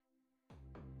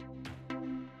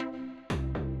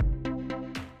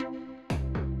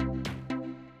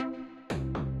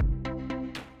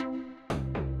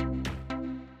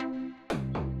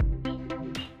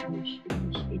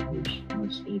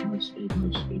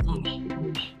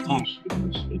No,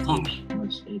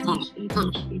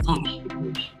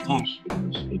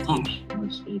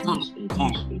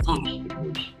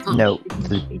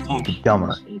 the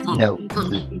dumber. No,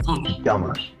 the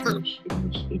dumber.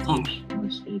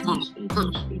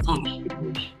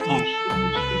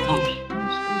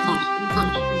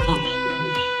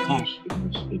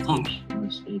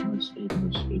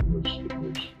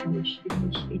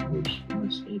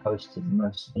 Hosted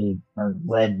mostly or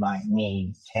led by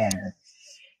me, Tanner.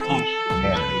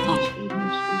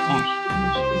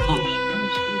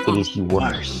 It is the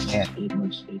worst. It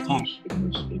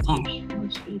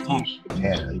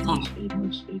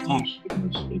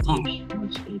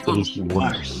is the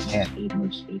worst.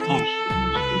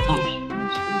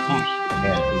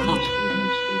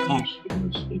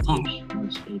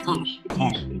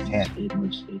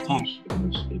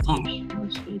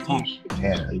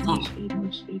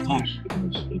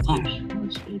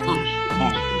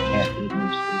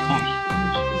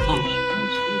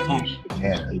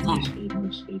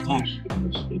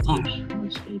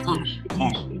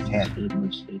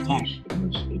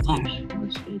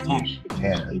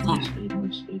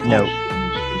 No.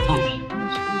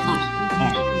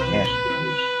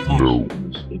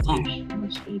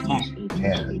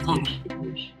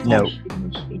 No.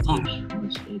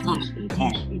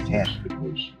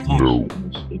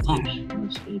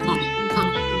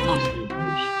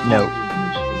 No. No.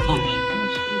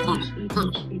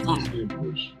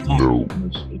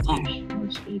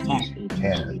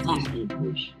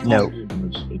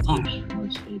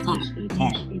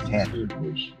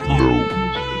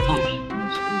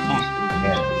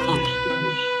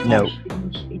 No.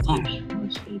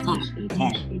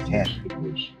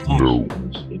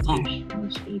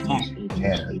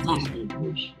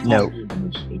 No.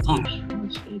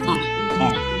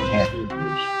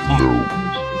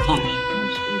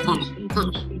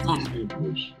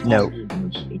 No.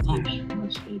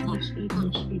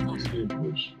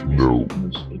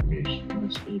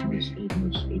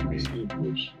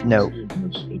 No.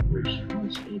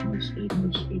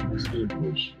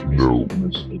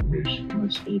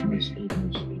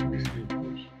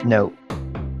 No.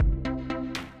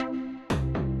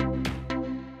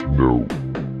 No.